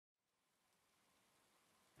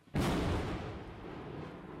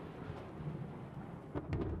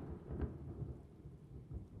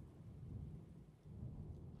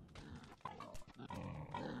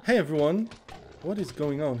Hey everyone, what is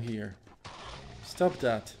going on here? Stop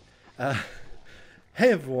that.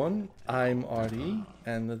 Hey everyone, I'm Artie,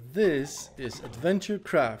 and this is Adventure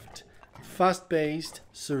Craft, fast-paced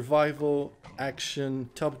survival action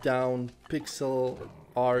top-down pixel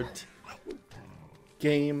art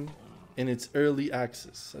game in its early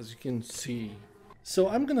access, as you can see. So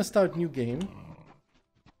I'm gonna start new game.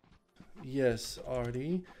 Yes,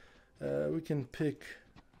 Artie. We can pick,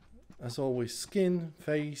 as always, skin,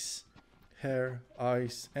 face, hair,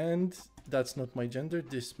 eyes, and that's not my gender.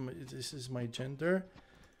 This is my gender.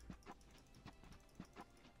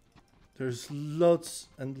 There's lots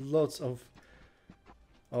and lots of...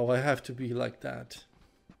 Oh, I have to be like that.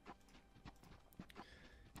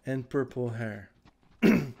 And purple hair.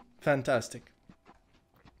 Fantastic.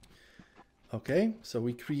 Okay, so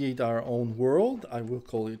we create our own world. I will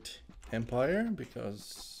call it Empire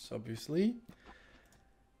because obviously.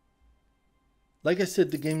 Like I said,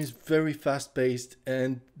 the game is very fast-paced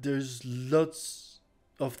and there's lots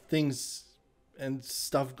of things and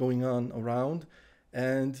stuff going on around.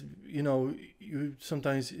 And, you know,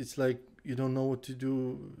 sometimes it's like you don't know what to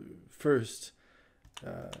do first.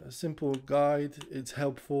 A simple guide, it's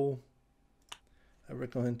helpful. I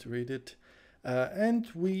recommend to read it. And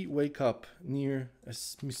we wake up near a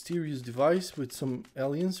mysterious device with some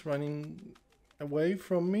aliens running away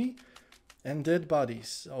from me and dead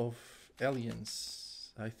bodies of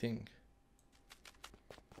aliens, I think.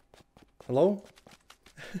 Hello?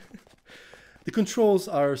 The controls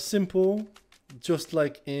are simple, just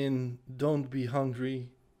like in Don't Be Hungry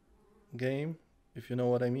game, if you know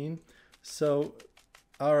what I mean. So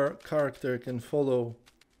our character can follow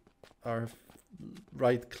our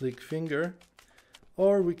right click finger,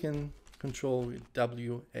 or we can control with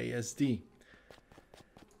WASD.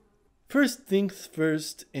 First things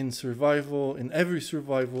first in survival, in every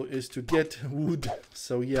survival, is to get wood.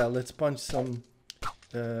 So yeah, let's punch some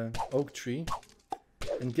oak tree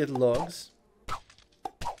and get logs.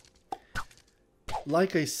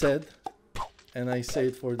 Like I said, and I say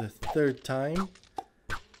it for the third time,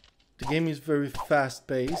 the game is very fast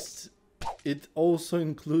paced. It also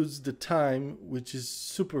includes the time, which is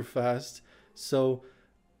super fast. So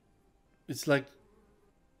it's like,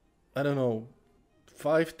 I don't know,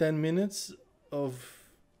 5-10 minutes of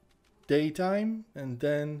daytime and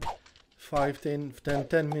then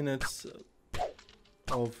 10 minutes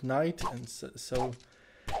of night, and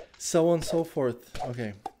so on and so forth.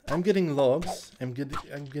 Okay, I'm getting logs, I'm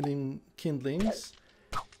getting kindlings,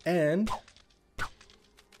 and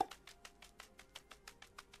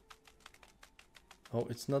oh,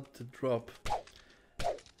 it's not the drop.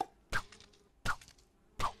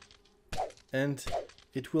 And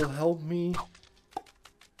it will help me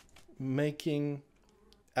making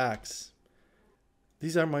axe.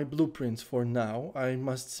 These are my blueprints for now. I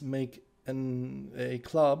must make a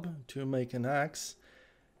club to make an axe.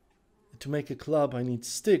 To make a club I need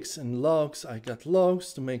sticks and logs. I got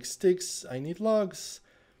logs. To make sticks I need logs.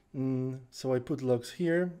 So I put logs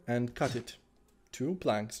here and cut it. 2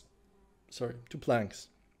 planks. Sorry, 2 planks.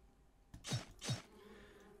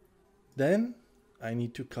 Then I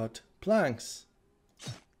need to cut planks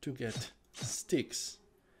to get sticks.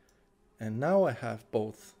 And now I have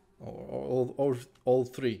both, or all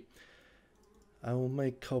 3. I will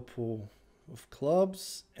make a couple of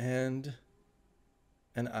clubs and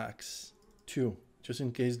an axe, 2, just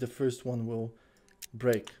in case the first one will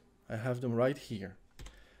break. I have them right here.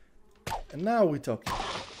 And now we're talking.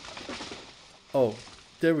 Oh,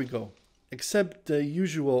 there we go. Except the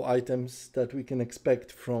usual items that we can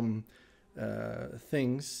expect from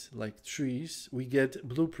things like trees, we get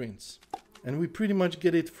blueprints. And we pretty much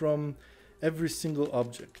get it from every single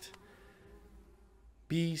object.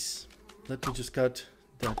 Bees, let me just cut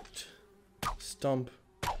that stump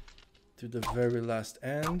to the very last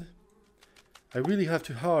end. I really have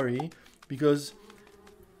to hurry because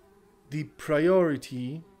the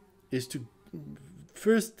priority is to...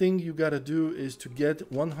 First thing you gotta do is to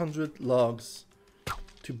get 100 logs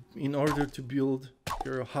in order to build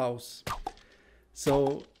your house.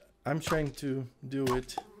 So I'm trying to do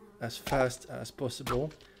it as fast as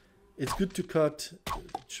possible. It's good to cut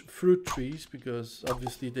fruit trees because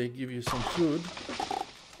obviously they give you some food.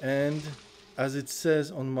 And as it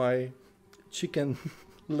says on my chicken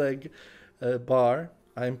leg bar,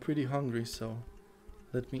 I'm pretty hungry, so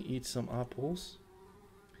let me eat some apples.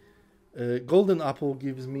 Golden apple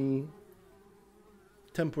gives me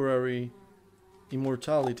temporary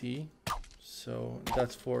immortality, so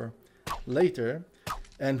that's for later.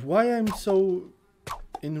 And why I'm so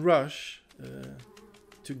in rush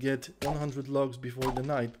to get 100 logs before the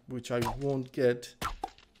night, which I won't get,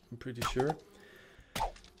 I'm pretty sure,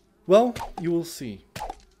 Well, you will see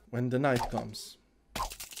when the night comes.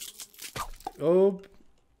 Oh,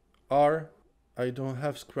 I don't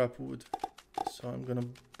have scrap wood, so I'm gonna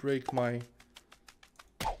break my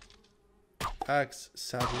axe,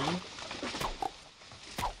 sadly.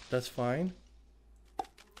 That's fine.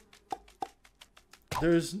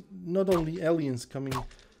 There's not only aliens coming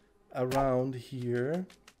around here.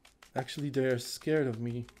 Actually, they're scared of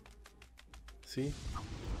me. See?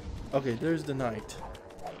 Okay, there's the night.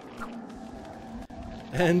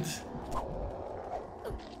 And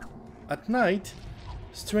at night,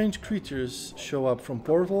 strange creatures show up from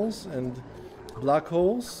portals and black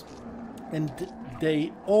holes, and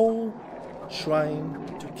they all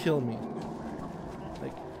trying to kill me.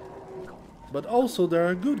 Like, but also there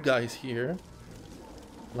are good guys here,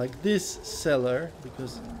 like this seller,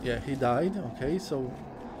 because yeah, he died. Okay, so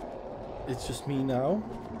it's just me now.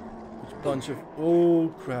 Which bunch of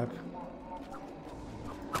oh crap!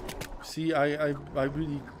 See, I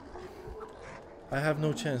really I have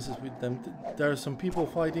no chances with them. There are some people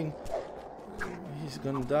fighting. He's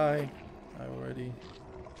gonna die. I already.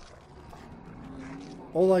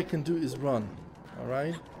 All I can do is run.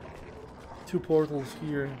 Alright? 2 portals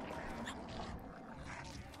here.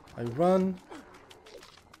 I run,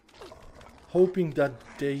 hoping that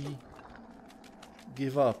they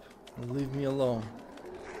give up and leave me alone.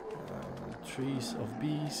 Trees of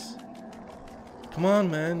bees. Come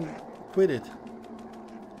on, man. Quit it.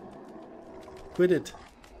 Quit it.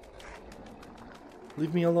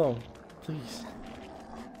 Leave me alone, please.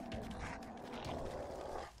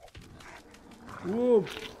 Whoa.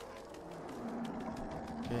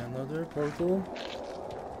 Okay, another portal.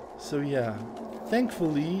 So yeah,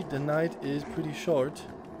 thankfully the night is pretty short.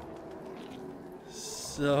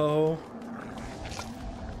 So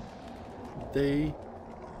they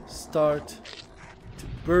start to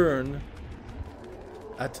burn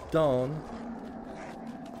at dawn.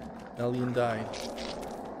 Alien died.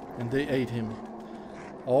 And they ate him.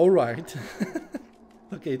 Alright.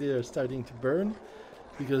 Okay, they are starting to burn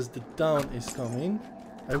because the dawn is coming.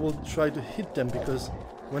 I will try to hit them because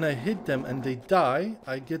when I hit them and they die,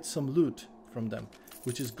 I get some loot from them,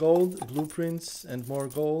 which is gold, blueprints, and more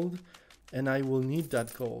gold. And I will need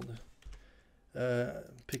that gold.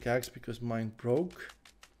 Pickaxe because mine broke.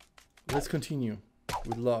 Let's continue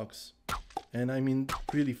with logs. And I mean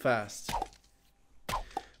really fast.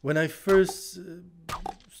 When I first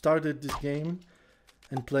started this game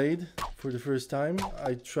and played for the first time,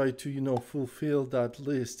 I tried to, you know, fulfill that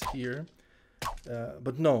list here.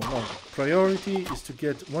 But no. Priority is to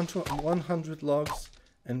get 100 logs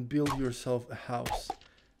and build yourself a house.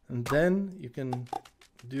 And then you can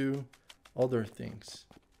do other things.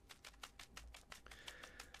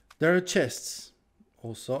 There are chests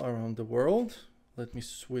also around the world. Let me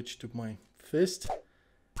switch to my fist.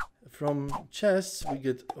 From chests we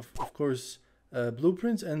get of course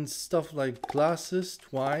blueprints and stuff like glasses,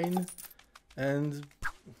 twine, and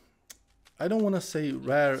I don't want to say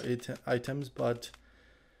rare items, but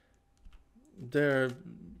they're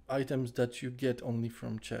items that you get only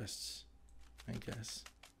from chests, I guess.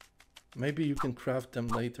 Maybe you can craft them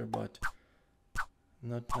later, but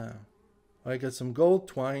not now. I got some gold,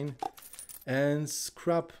 twine, and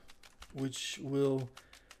scrap, which will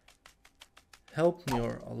help me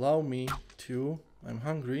or allow me to, I'm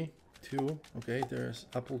hungry too. Okay, there's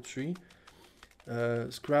apple tree.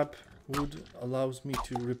 Scrap wood allows me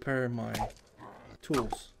to repair my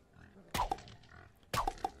tools.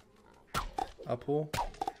 Apple.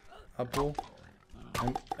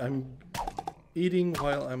 I'm eating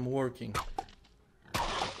while I'm working.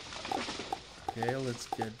 Okay, let's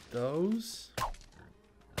get those.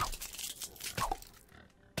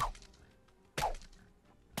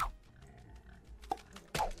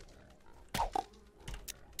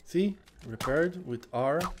 See, repaired with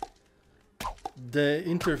R. The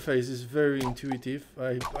interface is very intuitive.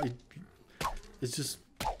 It's just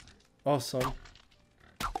awesome.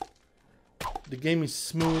 The game is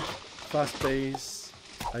smooth, fast-paced.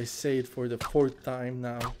 I say it for the 4th time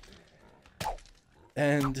now.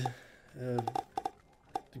 And the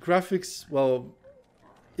graphics, well,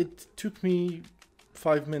 it took me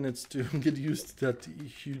 5 minutes to get used to that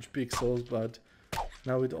huge pixels, but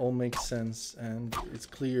now it all makes sense and it's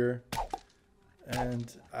clear,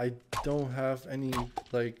 and I don't have any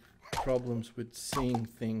like problems with seeing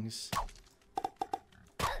things.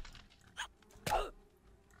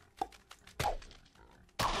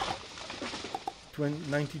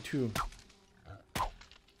 $92.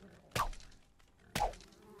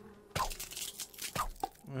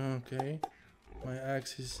 Okay, my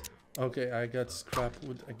axe is okay. I got scrap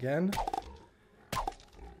wood again,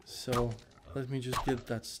 so Let me just get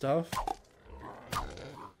that stuff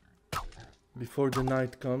before the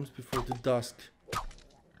night comes, before the dusk.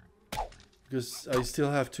 Because I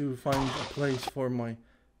still have to find a place for my...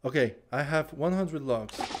 Okay, I have 100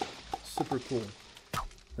 logs. Super cool.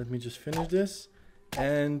 Let me just finish this.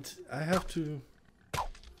 And I have to...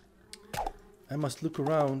 I must look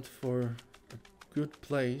around for a good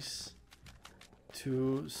place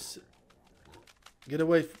to... Get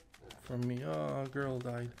away from me. Oh, girl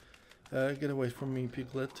died. Get away from me,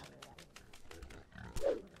 piglet.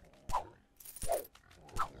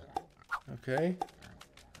 Okay.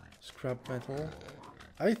 Scrap metal.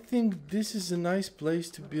 I think this is a nice place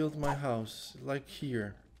to build my house, like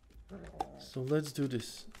here. So let's do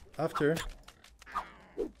this. After.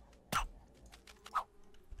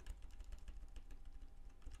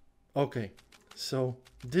 Okay, so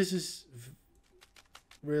this is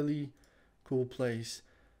really cool place.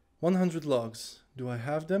 100 logs. Do I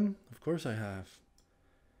have them? Of course I have.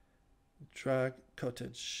 Drag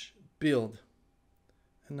cottage. Build.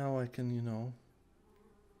 And now I can, you know.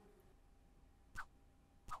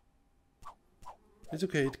 It's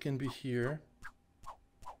okay, it can be here.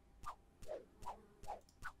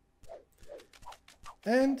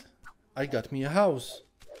 And I got me a house.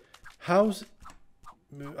 House.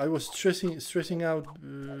 I was stressing out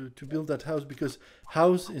to build that house because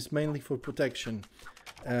house is mainly for protection.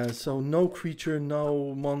 So no creature,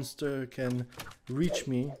 no monster can reach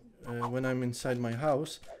me when I'm inside my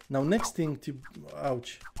house. Now next thing to...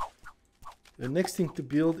 Ouch. The next thing to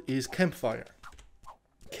build is campfire.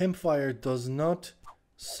 Campfire does not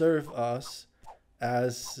serve us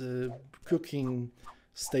as a cooking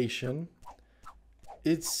station.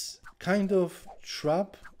 It's kind of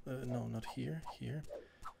trap. No, not here. Here.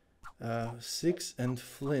 6 and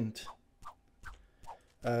flint.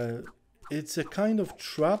 It's a kind of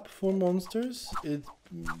trap for monsters. It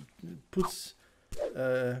puts...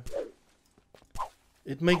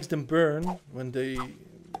 it makes them burn when they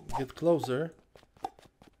get closer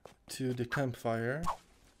to the campfire.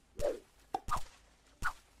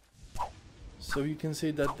 So you can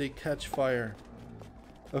see that they catch fire.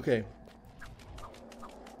 Okay.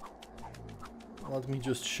 Let me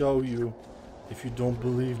just show you if you don't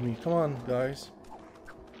believe me. Come on, guys.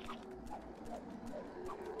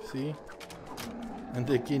 See? And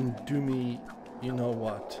they can do me, you know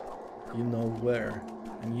what, you know where,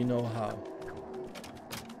 and you know how.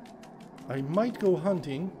 I might go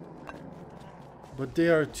hunting, but they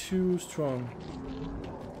are too strong.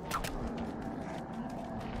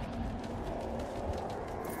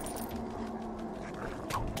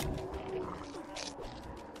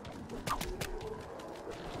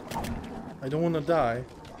 I don't want to die.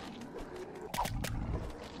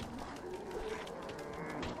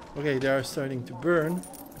 Okay, they are starting to burn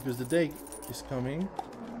because the day is coming.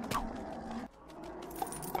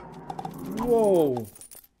 Whoa!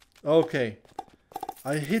 Okay,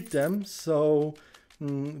 I hit them, so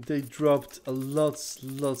they dropped lots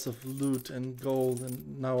of loot and gold,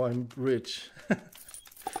 and now I'm rich.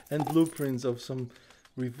 And blueprints of some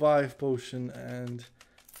revive potion and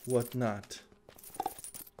whatnot.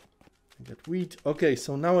 Get wheat. Okay,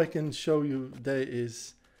 so now I can show you day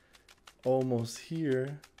is almost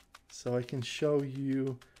here, so I can show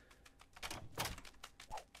you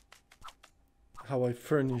how I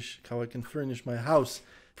can furnish my house.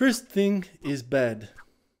 First thing is bed,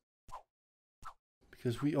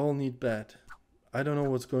 because we all need bed. I don't know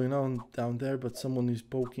what's going on down there, but someone is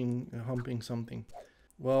humping something.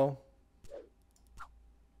 Well,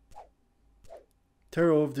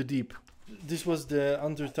 Terror of the Deep. This was the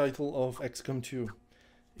undertitle of XCOM 2,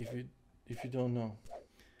 if you don't know.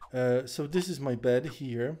 So this is my bed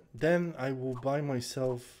here. Then I will buy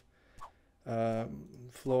myself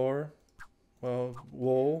wall,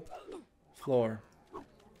 floor.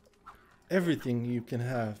 Everything you can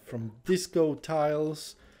have, from disco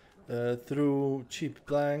tiles through cheap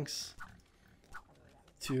blanks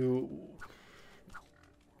to...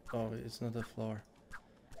 Oh, it's not a floor.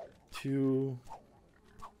 To...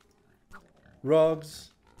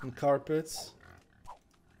 rugs and carpets,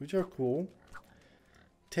 which are cool.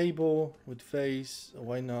 Table with vase,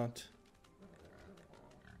 why not?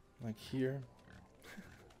 Like here.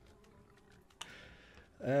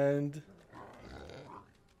 And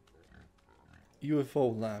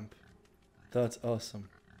UFO lamp. That's awesome.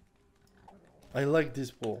 I like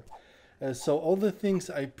this wall. So all the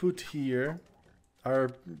things I put here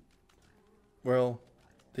are, well,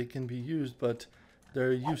 they can be used, but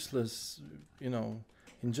they're useless, you know,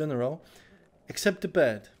 in general, except the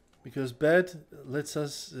bed, because bed lets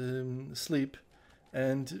us sleep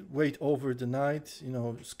and wait over the night, you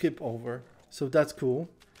know, skip over. So that's cool.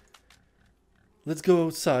 Let's go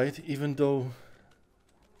outside, even though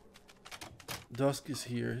dusk is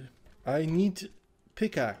here. I need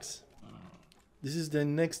pickaxe. This is the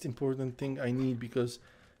next important thing I need because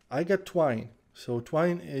I got twine. So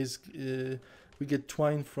twine is, we get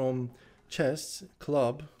twine from chests,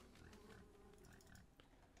 club.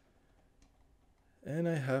 And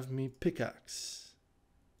I have me pickaxe.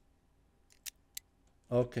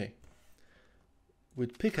 Okay.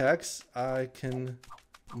 With pickaxe, I can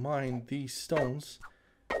mine these stones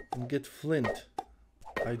and get flint.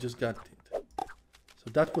 I just got it. So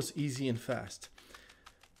that was easy and fast.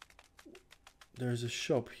 There's a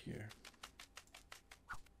shop here.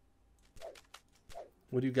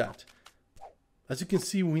 What do you got? As you can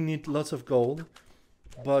see, we need lots of gold,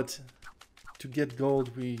 but to get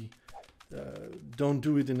gold, we don't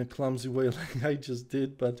do it in a clumsy way like I just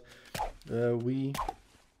did, but we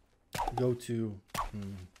go to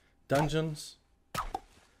dungeons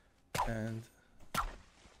and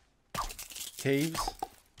caves,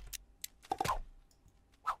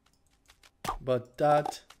 but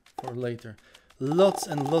that for later. Lots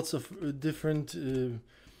and lots of different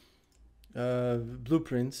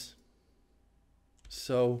blueprints.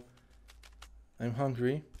 So I'm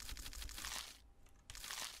hungry.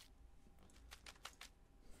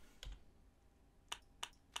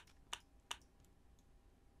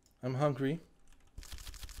 I'm hungry.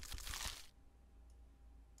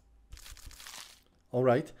 All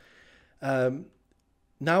right.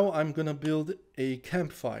 Now I'm gonna build a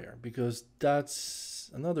campfire because that's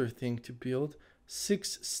another thing to build.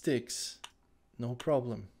 6 sticks, no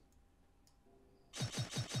problem.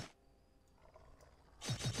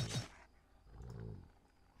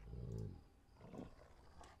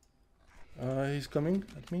 He's coming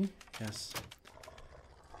at me? Yes.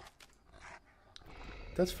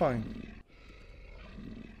 That's fine.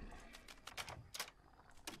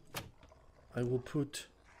 I will put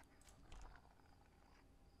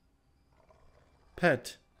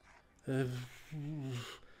pet.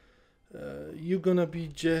 You're gonna be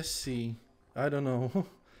Jesse. I don't know.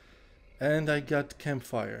 And I got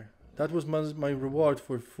campfire. That was my reward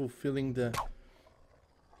for fulfilling the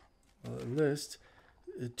list.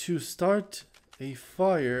 To start a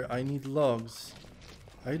fire, I need logs.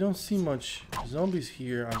 I don't see much zombies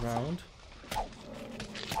here around.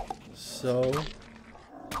 So...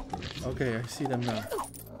 okay, I see them now.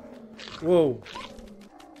 Whoa!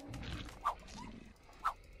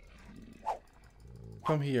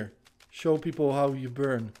 Come here. Show people how you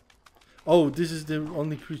burn. Oh, this is the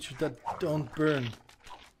only creature that don't burn.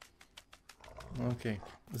 Okay.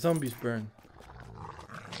 Zombies burn.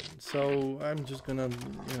 So I'm just gonna,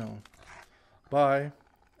 you know, buy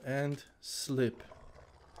and slip.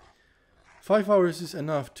 5 hours is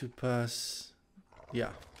enough to pass.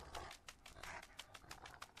 Yeah.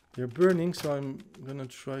 They're burning, so I'm gonna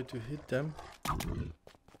try to hit them.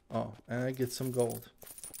 Oh, and I get some gold.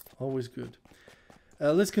 Always good.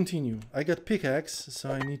 Let's continue. I got pickaxe,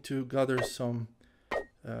 so I need to gather some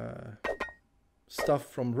stuff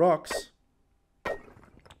from rocks.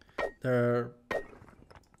 There are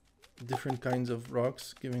different kinds of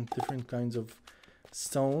rocks giving different kinds of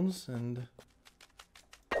stones, and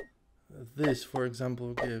this, for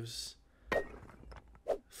example, gives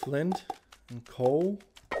flint and coal.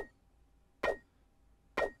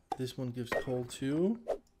 This one gives coal too.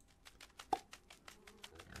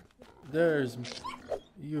 There's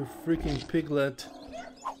your freaking piglet.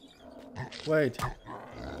 Wait.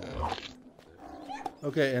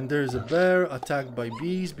 Okay, and there's a bear attacked by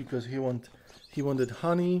bees because he wanted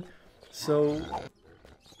honey. So,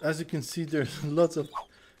 as you can see, there's lots of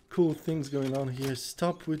cool things going on here.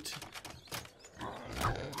 Stop with...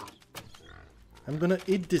 I'm gonna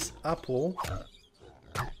eat this apple.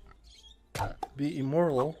 Be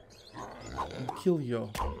immoral. And kill you.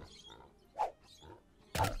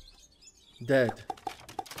 Dead.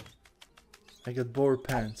 I got boar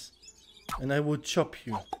pants. And I would chop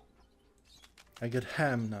you. I got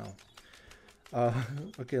ham now.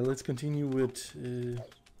 Okay, let's continue with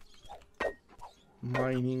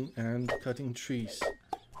mining and cutting trees.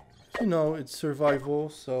 You know, it's survival,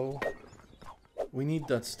 so we need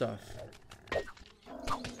that stuff.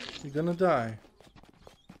 You're gonna die.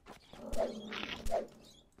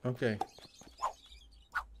 Okay.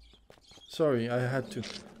 Sorry, I had to.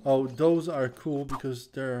 Oh, those are cool because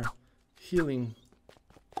they're healing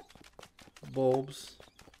bulbs.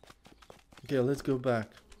 Okay, let's go back.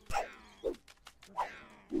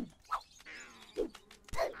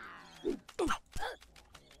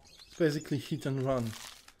 It's basically hit and run.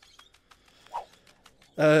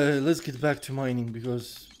 Let's get back to mining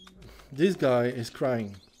because this guy is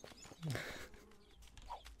crying.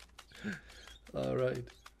 Alright.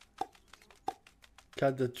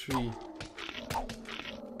 Cut the tree.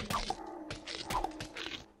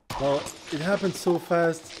 Well, it happened so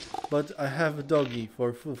fast, but I have a doggy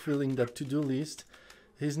for fulfilling that to-do list.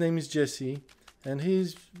 His name is Jesse, and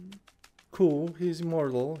he's cool. He's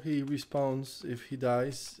immortal. He respawns if he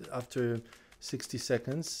dies after 60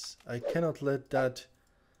 seconds. I cannot let that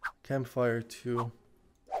campfire to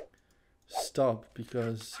stop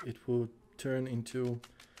because it will turn into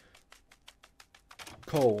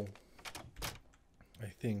coal, I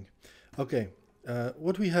think. Okay,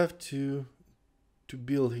 what we have to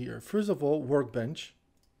build here. First of all, workbench.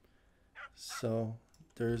 So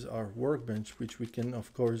there's our workbench, which we can,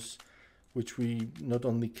 of course, which we not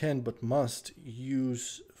only can but must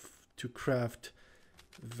use to craft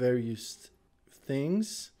various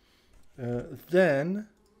things. Then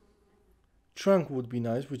trunk would be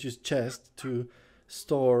nice, which is chest to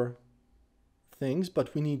store things,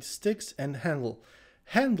 but we need sticks and handle.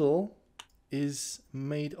 Handle is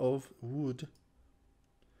made of wood.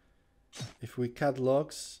 If we cut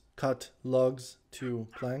logs to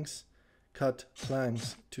planks, cut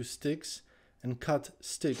planks to sticks, and cut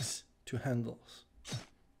sticks to handles.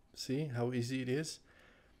 See how easy it is?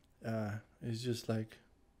 It's just like...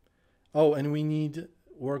 Oh, and we need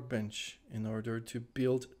workbench in order to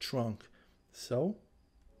build trunk. So,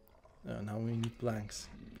 now we need planks.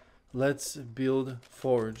 Let's build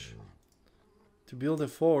forge. To build a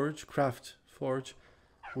forge, craft forge,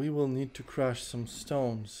 we will need to crush some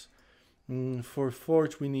stones. For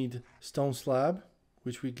forge we need stone slab,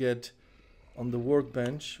 which we get on the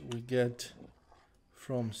workbench. We get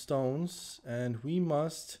from stones, and we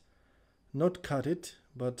must not cut it,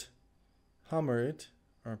 but hammer it,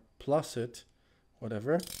 or plus it,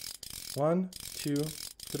 whatever. 1, 2,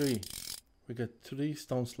 3. We get 3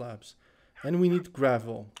 stone slabs. And we need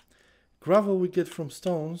gravel. Gravel we get from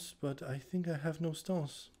stones, but I think I have no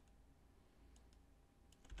stones.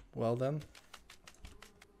 Well then.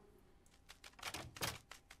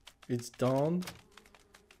 It's dawn.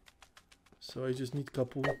 So I just need a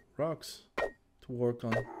couple rocks to work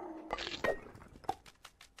on.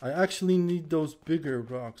 I actually need those bigger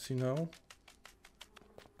rocks, you know?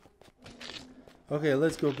 Okay,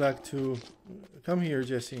 let's go back to... Come here,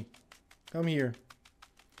 Jesse. Come here.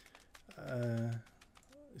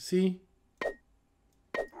 See?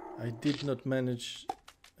 I did not manage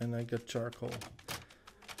and I got charcoal.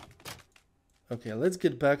 Okay, let's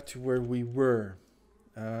get back to where we were.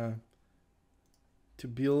 To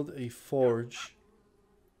build a forge.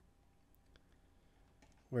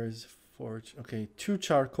 Where's forge? Okay, 2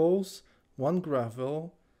 charcoals, 1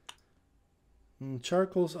 gravel.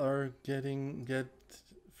 Charcoals are get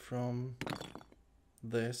from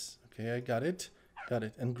this. Okay, I got it. Got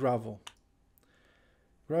it. And gravel.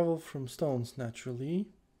 Gravel from stones, naturally.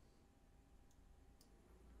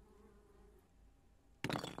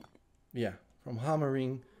 Yeah, from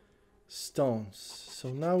hammering stones. So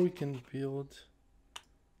now we can build...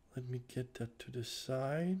 Let me get that to the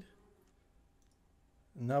side.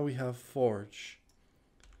 Now we have forge.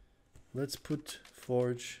 Let's put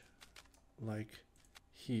forge like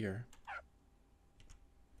here.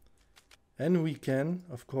 And we can,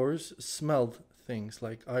 of course, smelt things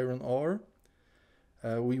like iron ore.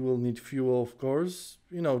 We will need fuel, of course.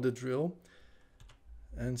 You know the drill.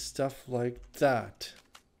 And stuff like that.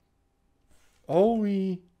 All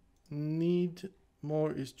we need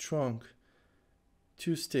more is trunk.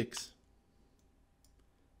 2 sticks.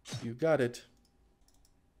 You got it.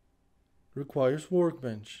 Requires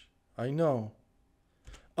workbench. I know.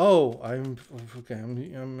 Oh, I'm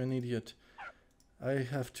an idiot. I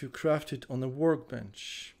have to craft it on a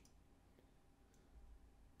workbench,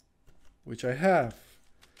 which I have.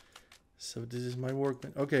 So this is my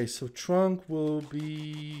workbench. Okay, so trunk will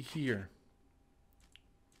be here.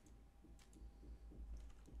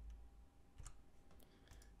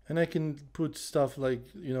 And I can put stuff like,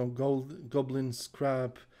 you know, goblin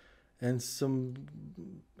scrap and some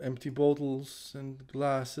empty bottles and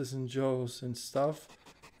glasses and jars and stuff.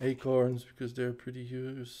 Acorns, because they're pretty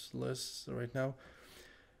useless right now.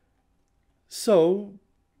 So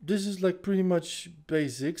this is like pretty much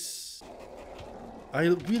basics. I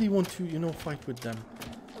really want to, you know, fight with them.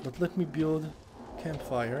 But let me build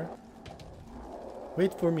campfire.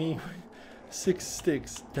 Wait for me. 6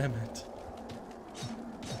 sticks, damn it.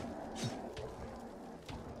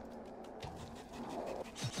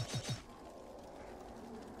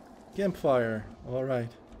 Campfire, all right.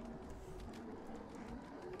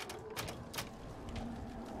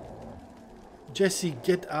 Jesse,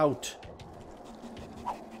 get out.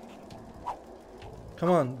 Come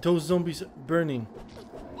on, those zombies are burning.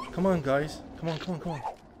 Come on, guys. Come on, come on, come on.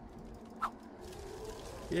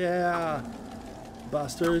 Yeah!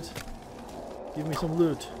 Bastard! Give me some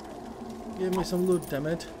loot. Give me some loot, damn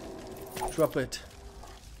it. Drop it.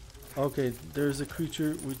 Okay, there's a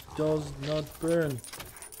creature which does not burn.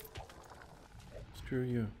 Screw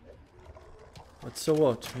you. But so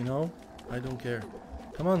what, you know? I don't care.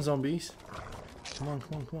 Come on, zombies. Come on,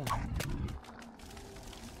 come on, come on.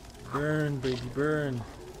 Burn, baby, burn.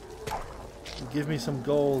 Give me some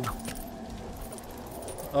gold.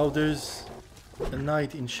 Oh, there's a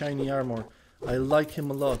knight in shiny armor. I like him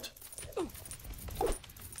a lot.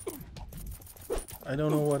 I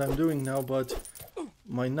don't know what I'm doing now, but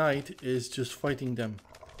my knight is just fighting them,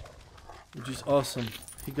 which is awesome.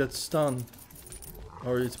 He got stunned,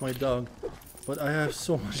 or it's my dog, but I have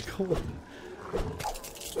so much gold.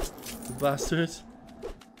 You bastards.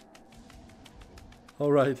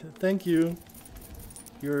 All right, thank you.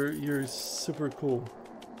 You're super cool.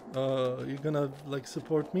 You're gonna like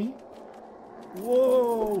support me?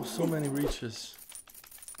 Whoa, so many reaches.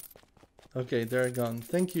 Okay, they're gone.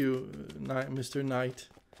 Thank you, Mr. Knight.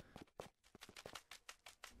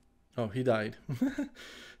 Oh, he died.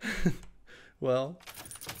 Well,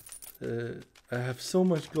 I have so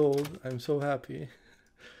much gold. I'm so happy.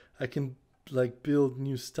 I can like build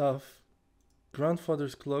new stuff.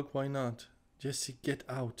 Grandfather's clock, why not? Jesse, get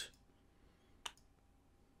out.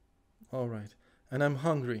 All right, and I'm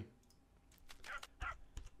hungry.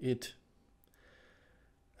 Eat.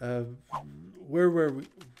 Where were we?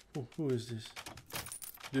 Who is this?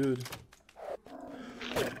 Dude.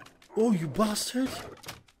 Oh, you bastard!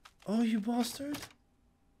 Oh, you bastard!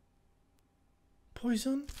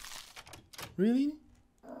 Poison? Really?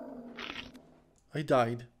 I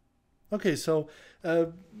died. Okay, so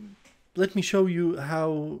let me show you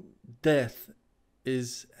how death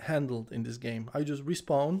is handled in this game. I just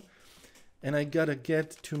respawn and I gotta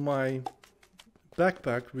get to my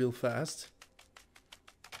backpack real fast,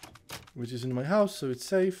 which is in my house, so it's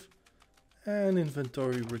safe, and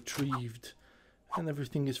inventory retrieved, and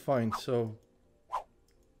everything is fine, so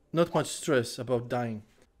not much stress about dying.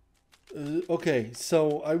 Okay,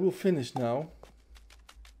 so I will finish now.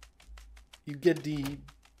 You get the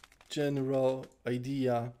general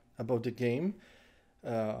idea about the game.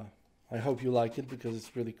 I hope you like it because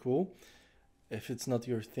it's really cool. If it's not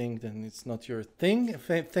your thing, then it's not your thing.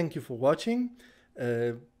 Thank you for watching.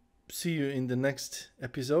 See you in the next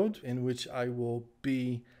episode, in which I will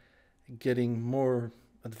be getting more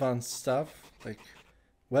advanced stuff like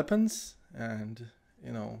weapons and,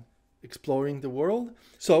 you know, exploring the world.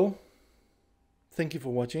 So thank you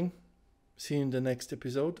for watching. See you in the next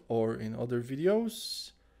episode or in other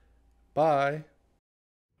videos. Bye.